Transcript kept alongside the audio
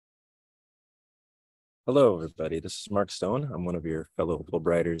Hello, everybody. This is Mark Stone. I'm one of your fellow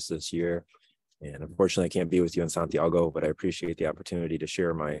Fulbrighters this year. And unfortunately, I can't be with you in Santiago, but I appreciate the opportunity to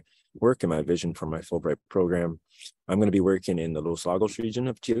share my work and my vision for my Fulbright program. I'm going to be working in the Los Lagos region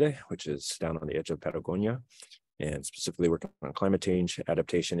of Chile, which is down on the edge of Patagonia, and specifically working on climate change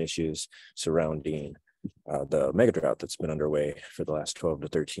adaptation issues surrounding the mega drought that's been underway for the last 12 to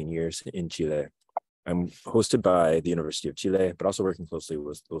 13 years in Chile. I'm hosted by the University of Chile, but also working closely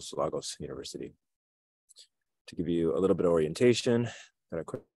with Los Lagos University. To give you a little bit of orientation, got a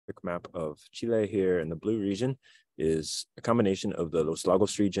quick map of Chile here, and the blue region is a combination of the Los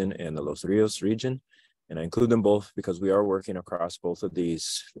Lagos region and the Los Rios region. And I include them both because we are working across both of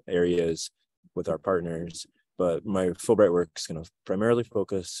these areas with our partners. But my Fulbright work is going to primarily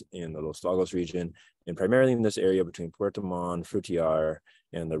focus in the Los Lagos region, and primarily in this area between Puerto Montt, Frutillar,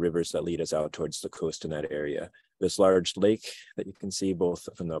 and the rivers that lead us out towards the coast in that area. This large lake that you can see both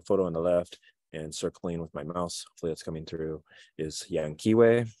from the photo on the left and circling with my mouse, hopefully it's coming through, is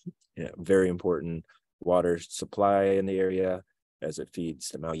Yanquihue, very important water supply in the area as it feeds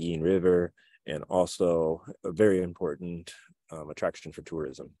the Maullín River, and also a very important attraction for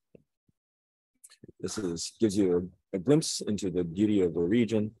tourism. This gives you a glimpse into the beauty of the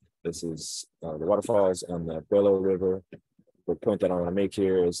region. This is the waterfalls on the Puelo River. The point that I want to make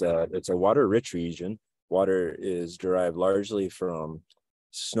here is that it's a water-rich region. Water is derived largely from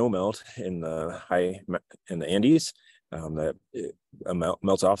snowmelt in the Andes that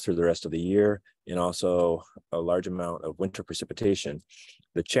melts off through the rest of the year, and also a large amount of winter precipitation.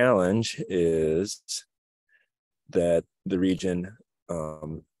 The challenge is that the region, a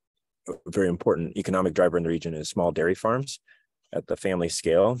very important economic driver in the region, is small dairy farms at the family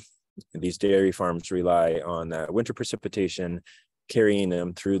scale. These dairy farms rely on that winter precipitation, carrying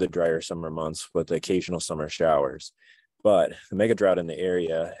them through the drier summer months with occasional summer showers. But the mega drought in the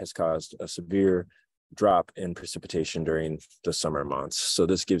area has caused a severe drop in precipitation during the summer months. So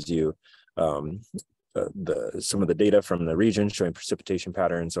this gives you some of the data from the region showing precipitation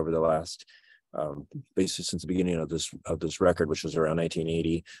patterns over the last, basically since the beginning of this record, which was around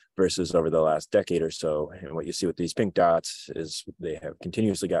 1980, versus over the last decade or so. And what you see with these pink dots is they have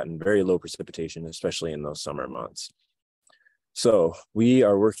continuously gotten very low precipitation, especially in those summer months. So we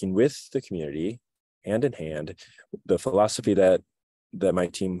are working with the community hand in hand. The philosophy that my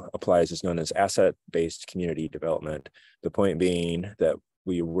team applies is known as asset-based community development. The point being that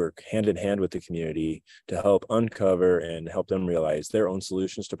we work hand in hand with the community to help uncover and help them realize their own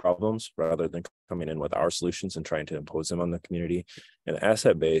solutions to problems rather than coming in with our solutions and trying to impose them on the community. And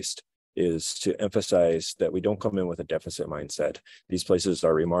asset-based is to emphasize that we don't come in with a deficit mindset. These places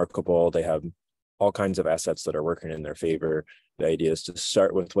are remarkable. They have all kinds of assets that are working in their favor. The idea is to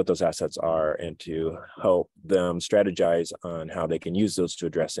start with what those assets are and to help them strategize on how they can use those to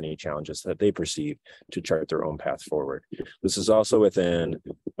address any challenges that they perceive to chart their own path forward. This is also within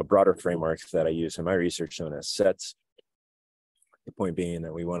a broader framework that I use in my research known as SETS. The point being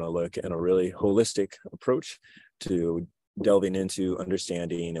that we want to look at a really holistic approach to delving into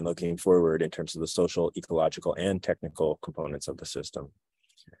understanding and looking forward in terms of the social, ecological, and technical components of the system.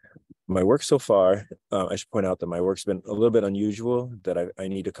 My work so far, I should point out that my work's been a little bit unusual, that I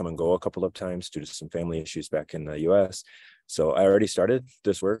need to come and go a couple of times due to some family issues back in the US. So I already started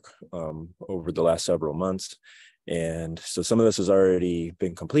this work over the last several months. And so some of this has already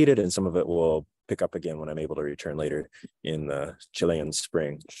been completed and some of it will pick up again when I'm able to return later in the Chilean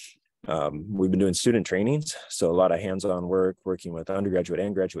spring. We've been doing student trainings, so a lot of hands-on work, working with undergraduate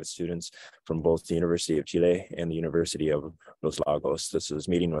and graduate students from both the University of Chile and the University of Los Lagos. This is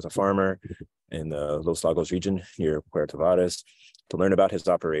meeting with a farmer in the Los Lagos region near Puerto Varas to learn about his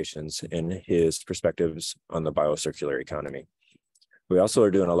operations and his perspectives on the biocircular economy. We also are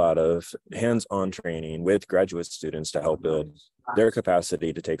doing a lot of hands-on training with graduate students to help build their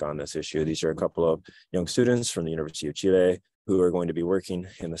capacity to take on this issue. These are a couple of young students from the University of Chile who are going to be working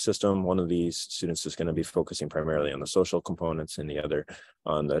in the system. One of these students is going to be focusing primarily on the social components and the other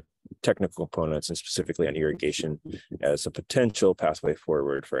on the technical components, and specifically on irrigation as a potential pathway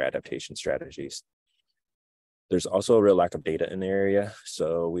forward for adaptation strategies. There's also a real lack of data in the area,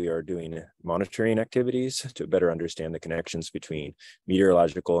 so we are doing monitoring activities to better understand the connections between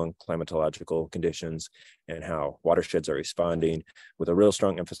meteorological and climatological conditions and how watersheds are responding, with a real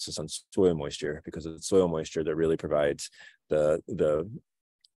strong emphasis on soil moisture, because it's soil moisture that really provides the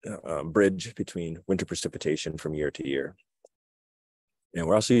bridge between winter precipitation from year to year. And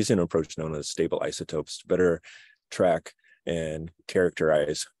we're also using an approach known as stable isotopes to better track and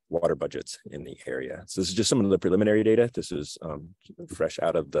characterize water budgets in the area. So this is just some of the preliminary data. This is fresh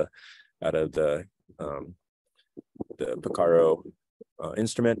out of the Picaro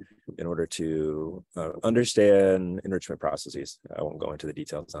instrument in order to understand enrichment processes. I won't go into the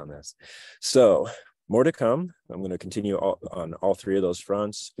details on this. So more to come. I'm going to continue on all three of those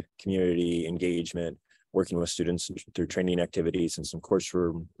fronts: community engagement, working with students through training activities and some course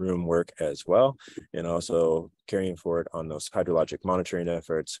room work as well, and also carrying forward on those hydrologic monitoring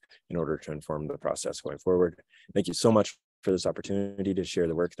efforts in order to inform the process going forward. Thank you so much for this opportunity to share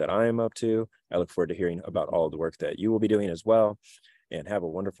the work that I am up to. I look forward to hearing about all of the work that you will be doing as well, and have a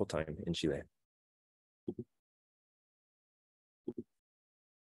wonderful time in Chile.